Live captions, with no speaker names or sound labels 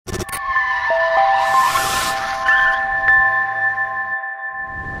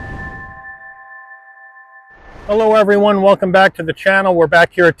Hello everyone, welcome back to the channel. We're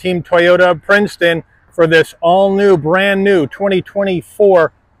back here at Team Toyota of Princeton for this all-new, brand-new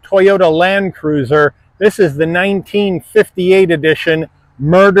 2024 Toyota Land Cruiser. This is the 1958 edition,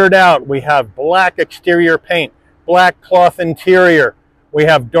 murdered out. We have black exterior paint, black cloth interior. We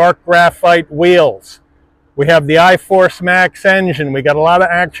have dark graphite wheels. We have the iForce Max engine. We got a lot of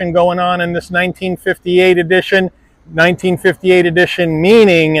action going on in this 1958 edition. 1958 edition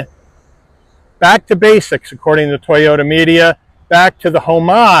meaning back to basics, according to Toyota media, back to the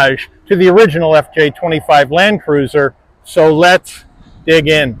homage to the original FJ25 Land Cruiser. So let's dig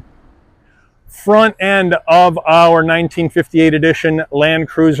in. Front end of our 1958 edition Land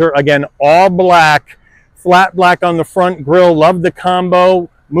Cruiser, again, all black, flat black on the front grille. Love the combo.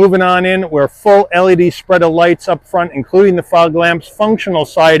 Moving on in, we're full LED spread of lights up front, including the fog lamps, functional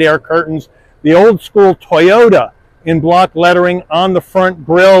side air curtains, the old school Toyota in block lettering on the front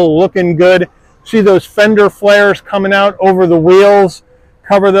grille, looking good. See those fender flares coming out over the wheels.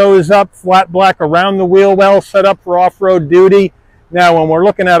 Cover those up, flat black around the wheel well, set up for off-road duty. Now, when we're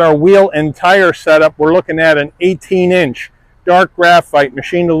looking at our wheel and tire setup, we're looking at an 18-inch dark graphite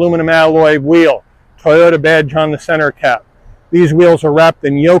machined aluminum alloy wheel. Toyota badge on the center cap. These wheels are wrapped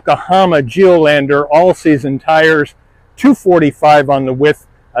in Yokohama Geolander all-season tires, 245 on the width,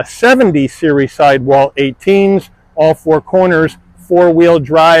 a 70 series sidewall 18s, all four corners, four-wheel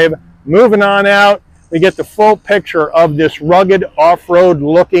drive. Moving on out, we get the full picture of this rugged off-road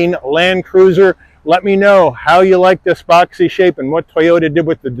looking Land Cruiser. Let me know how you like this boxy shape and what Toyota did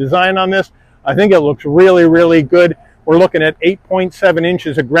with the design on this. I think it looks really, really good. We're looking at 8.7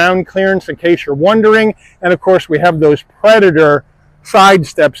 inches of ground clearance, in case you're wondering. And of course, we have those Predator side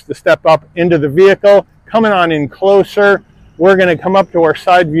steps to step up into the vehicle. Coming on in closer, we're going to come up to our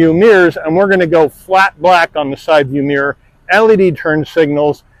side view mirrors, and we're going to go flat black on the side view mirror, LED turn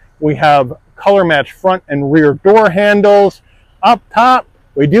signals. We have color matched front and rear door handles. Up top,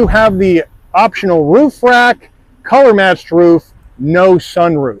 we do have the optional roof rack, color matched roof, no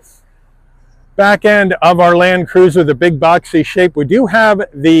sunroof. Back end of our Land Cruiser, the big boxy shape, we do have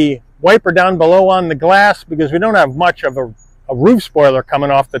the wiper down below on the glass because we don't have much of a roof spoiler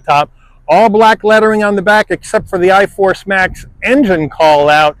coming off the top. All black lettering on the back except for the iForce Max engine call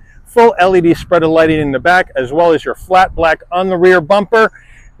out. Full LED spread of lighting in the back, as well as your flat black on the rear bumper.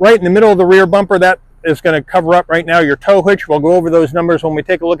 Right in the middle of the rear bumper, that is going to cover up right now your tow hitch. We'll go over those numbers when we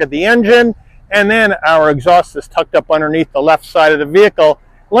take a look at the engine. And then our exhaust is tucked up underneath the left side of the vehicle.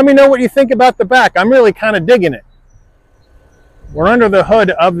 Let me know what you think about the back. I'm really kind of digging it. We're under the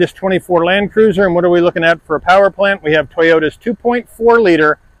hood of this 24 Land Cruiser, and what are we looking at for a power plant? We have Toyota's 2.4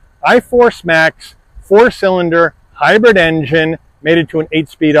 liter iForce Max 4-cylinder hybrid engine, mated to an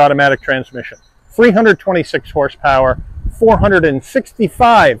 8-speed automatic transmission. 326 horsepower,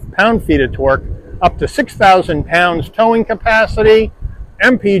 465 pound-feet of torque, up to 6,000 pounds towing capacity.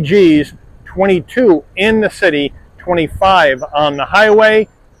 MPGs 22 in the city, 25 on the highway,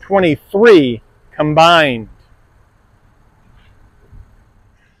 23 combined.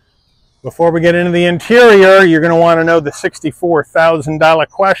 Before we get into the interior, you're going to want to know the $64,000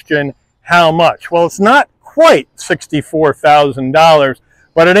 question, how much? Well, it's not quite $64,000,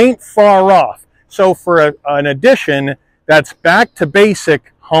 but it ain't far off. So for an addition that's back to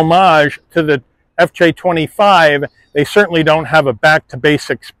basic homage to the FJ25, they certainly don't have a back to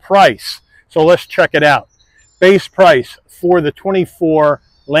basics price. So let's check it out. Base price for the 24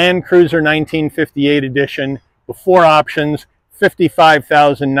 Land Cruiser 1958 edition, before options,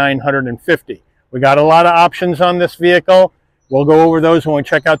 $55,950. We got a lot of options on this vehicle. We'll go over those when we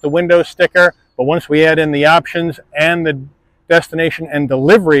check out the window sticker. But once we add in the options and the destination and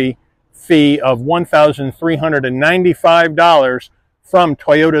delivery fee of $1,395 from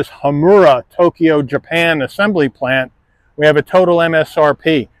Toyota's Hamura, Tokyo, Japan assembly plant, we have a total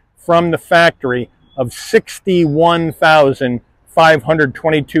MSRP from the factory of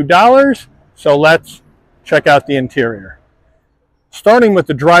 $61,522. So let's check out the interior. Starting with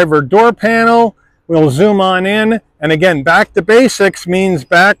the driver door panel, we'll zoom on in. And again, back to basics means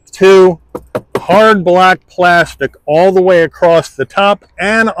back to hard black plastic all the way across the top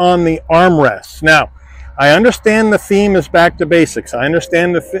and on the armrests. Now, I understand the theme is back to basics. I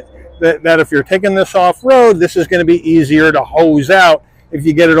understand that if you're taking this off-road, this is going to be easier to hose out if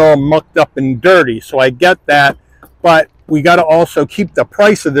you get it all mucked up and dirty. So I get that, but we got to also keep the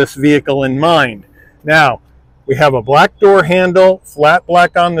price of this vehicle in mind. Now, we have a black door handle, flat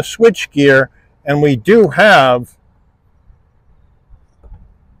black on the switchgear, and we do have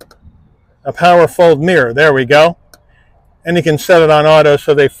a power fold mirror. There we go. And you can set it on auto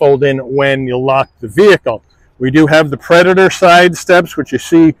so they fold in when you lock the vehicle. We do have the Predator side steps, which you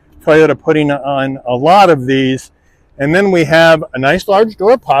see Toyota putting on a lot of these. And then we have a nice large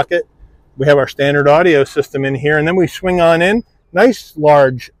door pocket. We have our standard audio system in here, and then we swing on in. Nice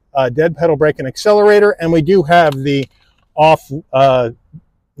large dead pedal brake and accelerator, and we do have the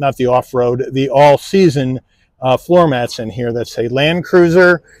not the off-road, the all-season floor mats in here that say Land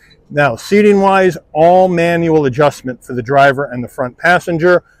Cruiser. Now, seating-wise, all manual adjustment for the driver and the front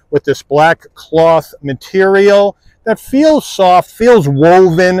passenger with this black cloth material that feels soft, feels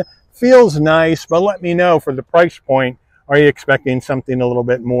woven, feels nice, but let me know for the price point, are you expecting something a little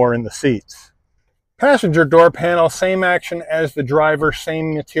bit more in the seats? Passenger door panel, same action as the driver,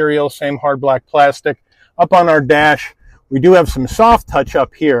 same material, same hard black plastic. Up on our dash, we do have some soft touch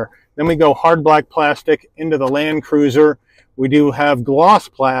up here. Then we go hard black plastic into the Land Cruiser. We do have gloss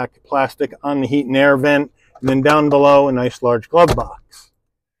black plastic on the heat and air vent. And then down below, a nice large glove box.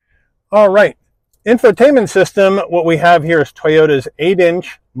 All right, infotainment system, what we have here is Toyota's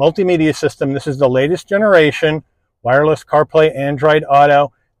 8-inch multimedia system. This is the latest generation, wireless CarPlay, Android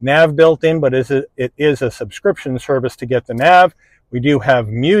Auto, nav built in, but it is a subscription service to get the nav. We do have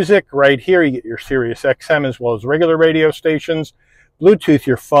music right here. You get your Sirius XM as well as regular radio stations, Bluetooth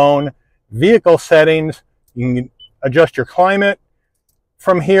your phone, vehicle settings. You can adjust your climate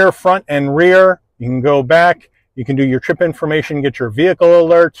from here, front and rear. You can go back. You can do your trip information, get your vehicle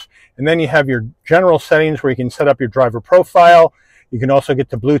alerts, and then you have your general settings where you can set up your driver profile. You can also get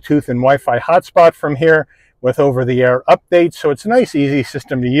the Bluetooth and Wi-Fi hotspot from here with over-the-air updates. So it's a nice, easy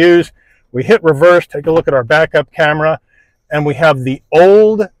system to use. We hit reverse, take a look at our backup camera, and we have the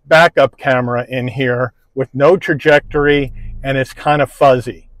old backup camera in here with no trajectory, and it's kind of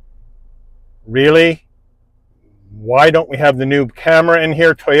fuzzy. Really? Why don't we have the new camera in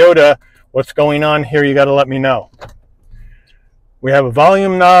here? Toyota, what's going on here? You got to let me know. We have a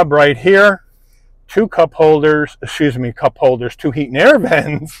volume knob right here, two cup holders, two heat and air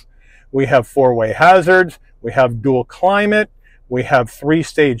vents. We have four-way hazards. We have dual climate. We have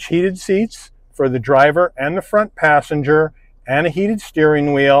 3-stage heated seats for the driver and the front passenger, and a heated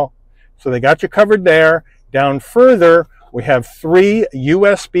steering wheel. So they got you covered there. Down further, we have 3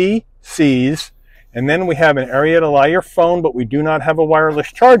 USB-Cs, and then we have an area to lie your phone, but we do not have a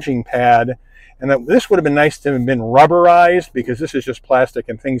wireless charging pad. And this would have been nice to have been rubberized because this is just plastic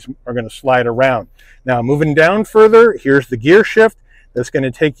and things are going to slide around. Now, moving down further, here's the gear shift that's going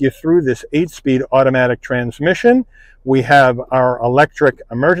to take you through this 8-speed automatic transmission. We have our electric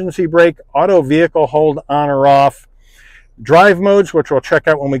emergency brake, auto vehicle hold on or off, drive modes, which we'll check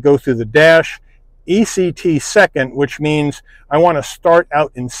out when we go through the dash, ECT second, which means I want to start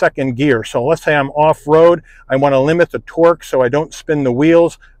out in second gear. So let's say I'm off-road. I want to limit the torque so I don't spin the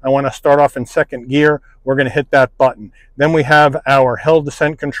wheels. I want to start off in second gear. We're going to hit that button. Then we have our hill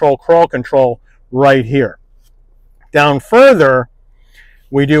descent control, crawl control right here. Down further,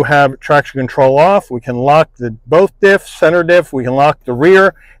 we do have traction control off. We can lock both diffs, center diff. We can lock the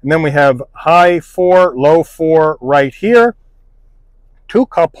rear. And then we have high 4, low 4 right here. 2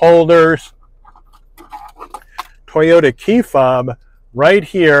 cup holders. Toyota key fob right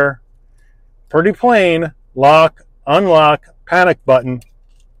here. Pretty plain. Lock, unlock, panic button.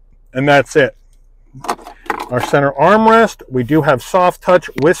 And that's it. Our center armrest. We do have soft touch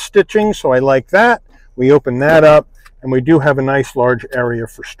with stitching, so I like that. We open that up. And we do have a nice large area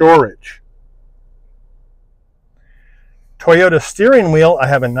for storage. Toyota steering wheel, I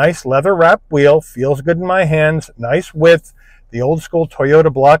have a nice leather wrap wheel, feels good in my hands, nice width, the old school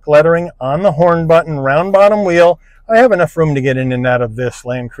Toyota block lettering on the horn button, round bottom wheel. I have enough room to get in and out of this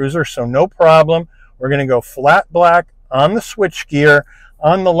Land Cruiser, so no problem. We're going to go flat black on the switch gear.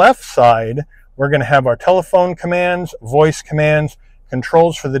 On the left side, we're going to have our telephone commands, voice commands,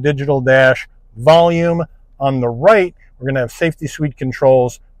 controls for the digital dash, volume. On the right, we're going to have safety suite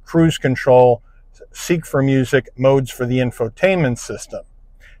controls, cruise control, seek for music, modes for the infotainment system.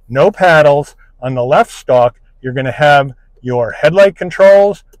 No paddles. On the left stalk, you're going to have your headlight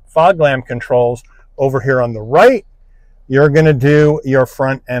controls, fog lamp controls. Over here on the right, you're going to do your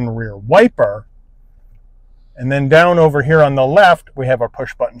front and rear wiper. And then down over here on the left, we have our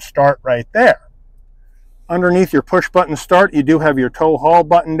push button start right there. Underneath your push button start, you do have your tow haul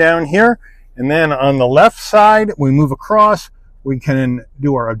button down here. And then on the left side, we move across, we can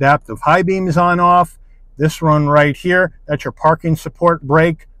do our adaptive high beams on off. This one right here, that's your parking support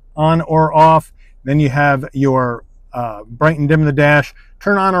brake on or off. Then you have your bright and dim the dash,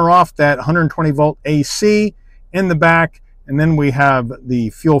 turn on or off that 120 volt AC in the back. And then we have the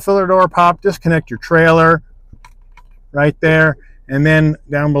fuel filler door pop, disconnect your trailer right there. And then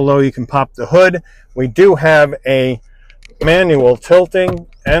down below, you can pop the hood. We do have a manual tilting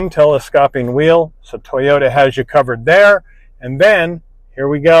and telescoping wheel, so Toyota has you covered there. And then Here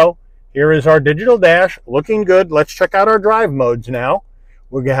we go. Here is our digital dash, looking good. Let's check out our drive modes now.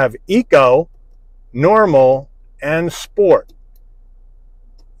 We're going to have Eco, Normal, and Sport.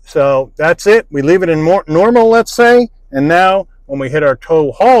 So that's it. We leave it in normal, let's say. And now when we hit our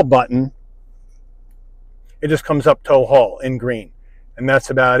tow haul button, it just comes up tow haul in green. And that's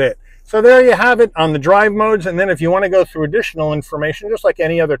about it. So there you have it on the drive modes. And then if you want to go through additional information, just like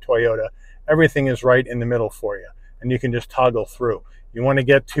any other Toyota, everything is right in the middle for you. And you can just toggle through. You want to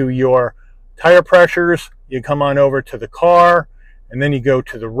get to your tire pressures, you come on over to the car, and then you go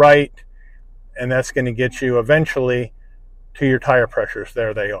to the right, and that's going to get you eventually to your tire pressures.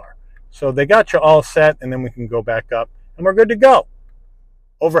 There they are. So they got you all set, and then we can go back up, and we're good to go.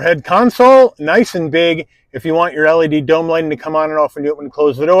 Overhead console, nice and big. If you want your LED dome lighting to come on and off when you open and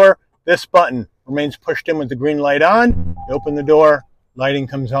close the door, this button remains pushed in with the green light on. You open the door, lighting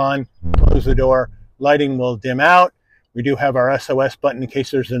comes on, close the door, lighting will dim out. We do have our SOS button in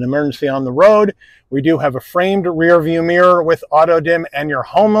case there's an emergency on the road. We do have a framed rear view mirror with auto dim and your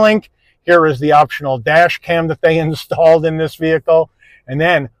home link. Here is the optional dash cam that they installed in this vehicle. And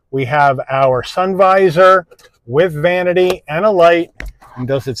then we have our sun visor with vanity and a light. And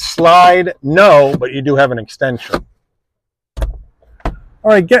does it slide? No, but you do have an extension. All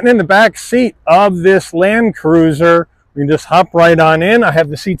right, getting in the back seat of this Land Cruiser, we can just hop right on in. I have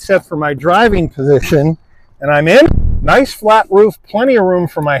the seat set for my driving position, and I'm in. Nice flat roof, plenty of room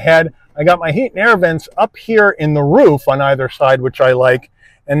for my head. I got my heat and air vents up here in the roof on either side, which I like.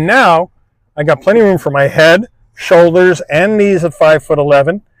 And now I got plenty of room for my head, shoulders, and knees at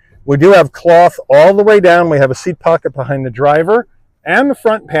 5'11". We do have cloth all the way down. We have a seat pocket behind the driver and the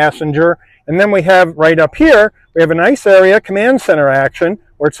front passenger. And then we have right up here, we have a nice area, command center action,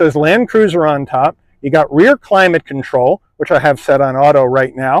 where it says Land Cruiser on top. You got rear climate control, which I have set on auto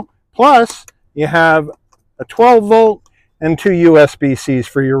right now. Plus, you have a 12-volt and 2 USB-Cs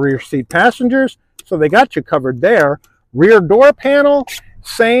for your rear seat passengers. So they got you covered there. Rear door panel,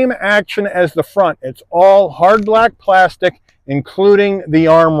 same action as the front. It's all hard black plastic, including the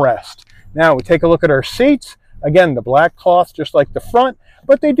armrest. Now we take a look at our seats. Again, the black cloth, just like the front,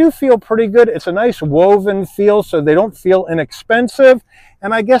 but they do feel pretty good. It's a nice woven feel, so they don't feel inexpensive.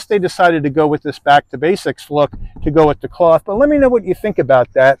 And I guess they decided to go with this back to basics look to go with the cloth. But let me know what you think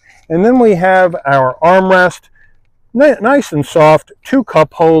about that. And then we have our armrest, nice and soft, 2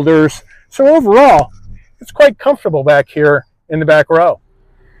 cup holders. So overall, it's quite comfortable back here in the back row.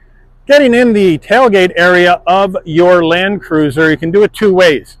 Getting in the tailgate area of your Land Cruiser, you can do it 2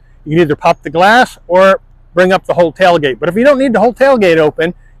 ways. You can either pop the glass or bring up the whole tailgate. But if you don't need the whole tailgate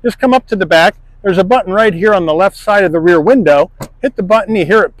open, just come up to the back. There's a button right here on the left side of the rear window. Hit the button, you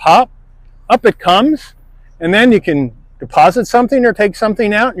hear it pop, up it comes, and then you can deposit something or take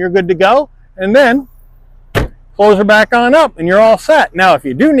something out and you're good to go. And then close her back on up and you're all set. Now, if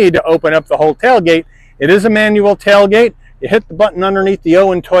you do need to open up the whole tailgate, it is a manual tailgate. You hit the button underneath the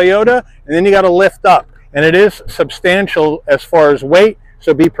O in Toyota, and then you got to lift up. And it is substantial as far as weight,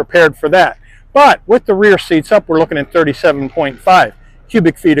 so be prepared for that. But with the rear seats up, we're looking at 37.5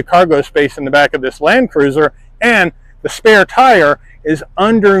 cubic feet of cargo space in the back of this Land Cruiser, and the spare tire is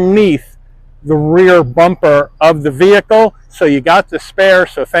underneath the rear bumper of the vehicle. So you got the spare,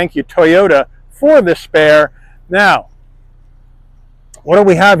 so thank you Toyota for the spare. Now, what do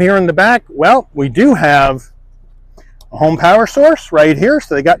we have here in the back? Well, we do have a home power source right here,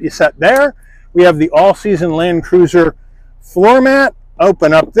 so they got you set there. We have the all-season Land Cruiser floor mat.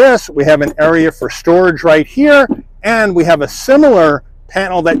 Open up this, we have an area for storage right here, and we have a similar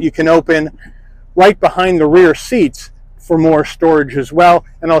panel that you can open right behind the rear seats for more storage as well.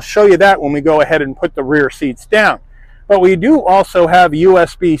 And I'll show you that when we go ahead and put the rear seats down. But we do also have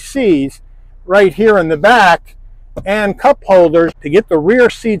USB-Cs right here in the back and cup holders. To get the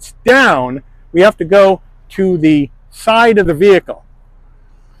rear seats down, we have to go to the side of the vehicle.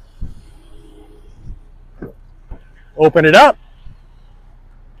 Open it up.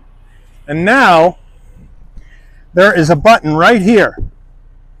 And now there is a button right here,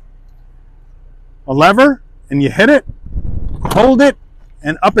 a lever, and you hit it, hold it,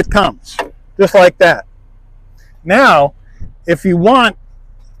 and up it comes, just like that. Now, if you want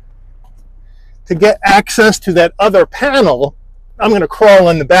to get access to that other panel, I'm going to crawl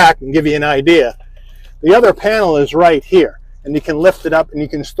in the back and give you an idea. The other panel is right here, and you can lift it up and you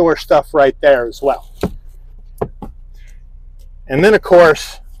can store stuff right there as well. And then, of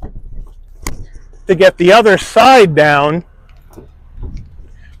course, to get the other side down,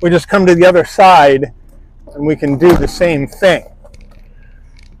 we just come to the other side and we can do the same thing.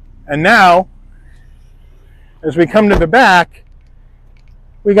 And now, as we come to the back,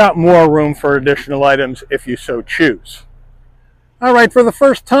 we got more room for additional items if you so choose. All right, for the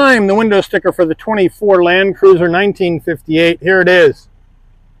first time, the window sticker for the 24 Land Cruiser 1958. Here it is.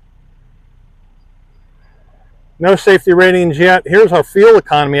 No safety ratings yet. Here's our fuel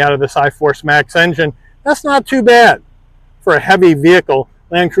economy out of this iForce Max engine. That's not too bad for a heavy vehicle.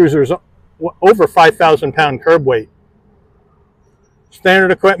 Land Cruiser's over 5,000 pound curb weight.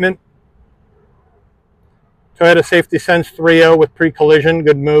 Standard equipment. Toyota Safety Sense 3.0 with pre-collision.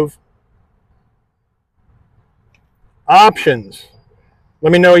 Good move. Options.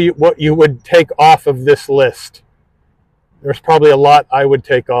 Let me know what you would take off of this list. There's probably a lot I would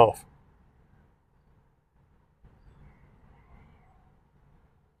take off.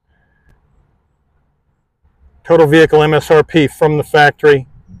 Total vehicle MSRP from the factory.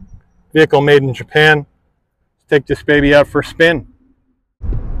 Vehicle made in Japan. Let's take this baby out for a spin.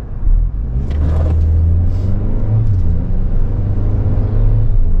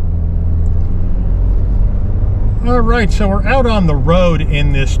 All right, so we're out on the road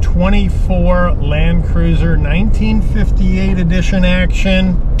in this 24 Land Cruiser 1958 edition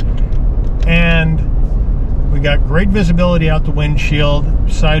action, and we got great visibility out the windshield,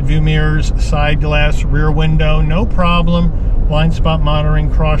 side view mirrors, side glass, rear window, no problem. Blind spot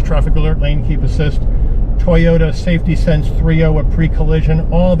monitoring, cross traffic alert, lane keep assist, Toyota Safety Sense 3.0 with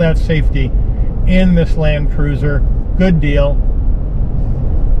pre-collision, all that safety in this Land Cruiser. Good deal.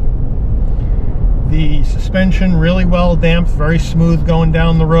 The suspension really well damped, very smooth going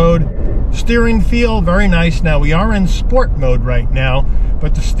down the road. Steering feel very nice. Now we are in sport mode right now,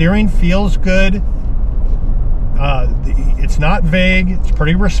 but the steering feels good. It's not vague. It's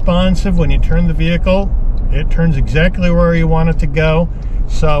pretty responsive. When you turn the vehicle, it turns exactly where you want it to go.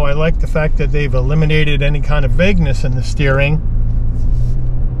 So I like the fact that they've eliminated any kind of vagueness in the steering.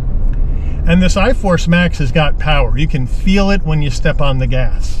 And this iForce Max has got power. You can feel it when you step on the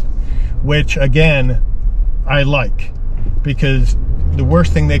gas, which again, I like, because the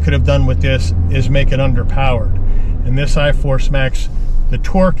worst thing they could have done with this is make it underpowered. And this iForce Max, the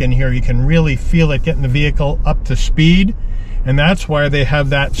torque in here, you can really feel it getting the vehicle up to speed. And that's why they have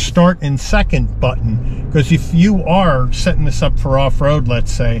that start and second button, because if you are setting this up for off-road,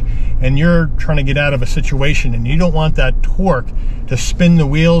 let's say, and you're trying to get out of a situation and you don't want that torque to spin the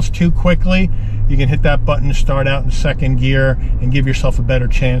wheels too quickly, you can hit that button to start out in second gear and give yourself a better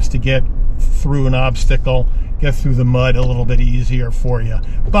chance to get through an obstacle, get through the mud a little bit easier for you.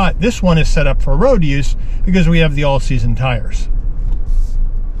 But this one is set up for road use because we have the all-season tires.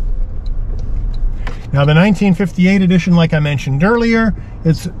 Now the 1958 edition, like I mentioned earlier,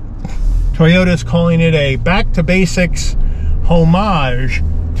 Toyota's calling it a back to basics homage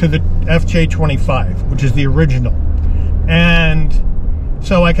to the FJ25, which is the original. And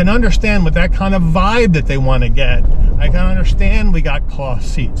so I can understand with that kind of vibe that they want to get. I can understand we got cloth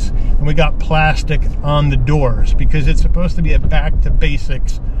seats and we got plastic on the doors because it's supposed to be a back to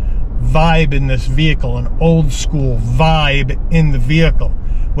basics vibe in this vehicle, an old school vibe in the vehicle,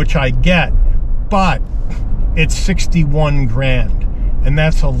 which I get. But it's 61 grand, and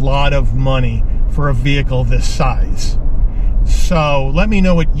that's a lot of money for a vehicle this size. So let me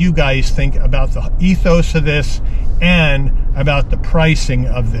know what you guys think about the ethos of this and about the pricing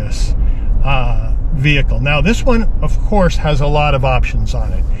of this vehicle. Now this one, of course, has a lot of options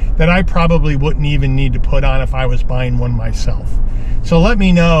on it that I probably wouldn't even need to put on if I was buying one myself. So let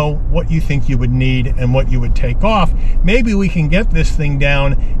me know what you think you would need and what you would take off. Maybe we can get this thing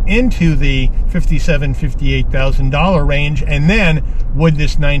down into the $57,000, $58,000 range, and then would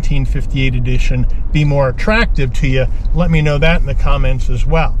this 1958 edition be more attractive to you? Let me know that in the comments as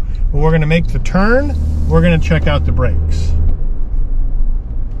well. But we're going to make the turn. We're going to check out the brakes.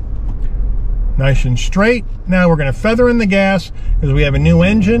 Nice and straight. Now we're going to feather in the gas because we have a new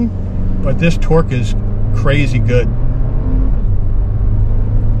engine, but this torque is crazy good.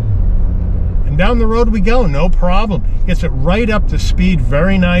 And down the road we go, no problem. Gets it right up to speed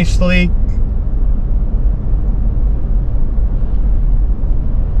very nicely.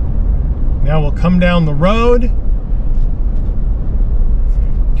 Now we'll come down the road,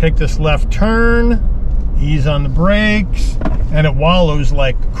 take this left turn, ease on the brakes, and it wallows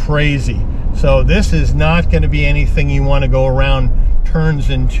like crazy. So this is not going to be anything you want to go around turns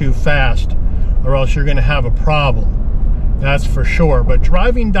in too fast, or else you're going to have a problem. That's for sure. But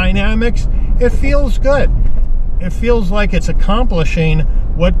driving dynamics, it feels good. It feels like it's accomplishing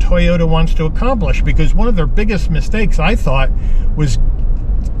what Toyota wants to accomplish, because one of their biggest mistakes, I thought, was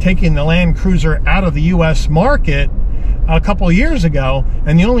taking the Land Cruiser out of the US market a couple of years ago,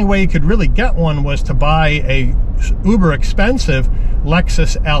 and the only way you could really get one was to buy a uber expensive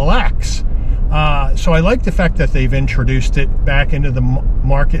Lexus LX. So I like the fact that they've introduced it back into the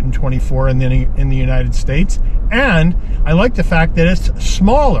market in 24 and then in the United States, And I like the fact that it's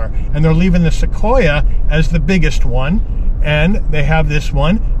smaller, and they're leaving the Sequoia as the biggest one, and they have this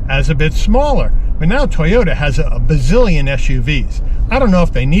one as a bit smaller. But now Toyota has a bazillion SUVs. I don't know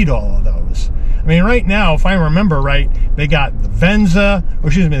if they need all of those. I mean, right now, if I remember right, they got the Venza, or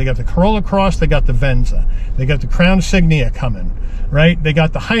excuse me, they got the Corolla Cross, they got the Venza, they got the Crown Signia coming, right? They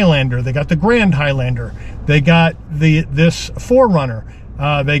got the Highlander, they got the Grand Highlander, they got this 4Runner,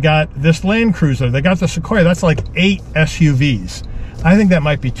 they got this Land Cruiser, they got the Sequoia. That's like 8 SUVs. I think that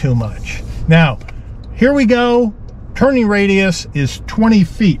might be too much. Now, here we go. Turning radius is 20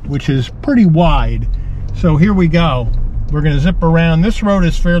 feet, which is pretty wide. So here we go. We're going to zip around. This road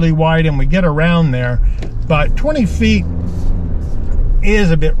is fairly wide and we get around there, but 20 feet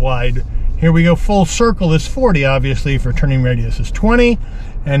is a bit wide. Here we go. Full circle is 40, obviously, for turning radius is 20.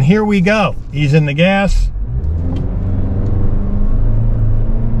 And here we go. Ease in the gas.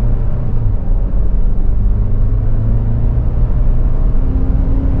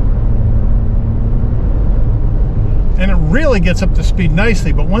 And it really gets up to speed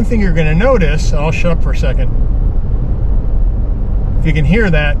nicely. But one thing you're going to notice, I'll shut up for a second. If you can hear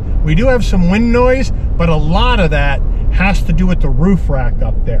that, we do have some wind noise, but a lot of that has to do with the roof rack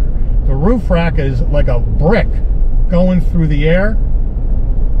up there. The roof rack is like a brick going through the air.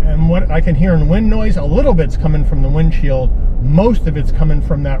 And what I can hear in wind noise, a little bit's coming from the windshield. Most of it's coming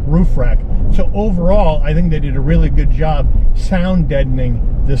from that roof rack. So overall, I think they did a really good job sound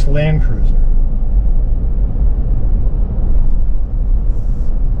deadening this Land Cruiser.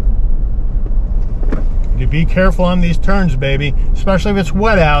 You be careful on these turns, baby, especially if it's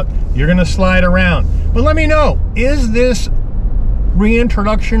wet out. You're going to slide around. But let me know, is this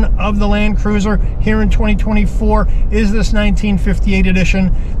reintroduction of the Land Cruiser here in 2024, is this 1958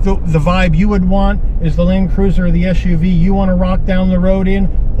 edition the vibe you would want? Is the Land Cruiser the SUV you want to rock down the road in?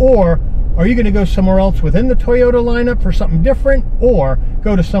 Or are you going to go somewhere else within the Toyota lineup for something different, or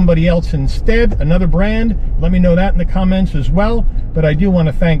go to somebody else instead, another brand? Let me know that in the comments as well. But I do want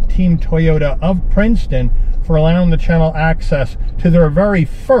to thank Team Toyota of Princeton for allowing the channel access to their very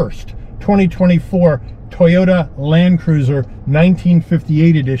first 2024 Toyota Land Cruiser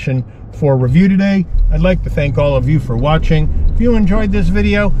 1958 edition for review today. I'd like to thank all of you for watching. If you enjoyed this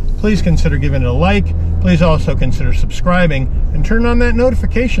video, please consider giving it a like. Please also consider subscribing and turn on that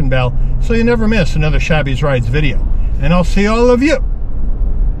notification bell so you never miss another Shabby's Rides video. And I'll see all of you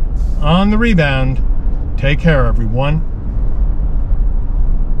on the rebound. Take care, everyone.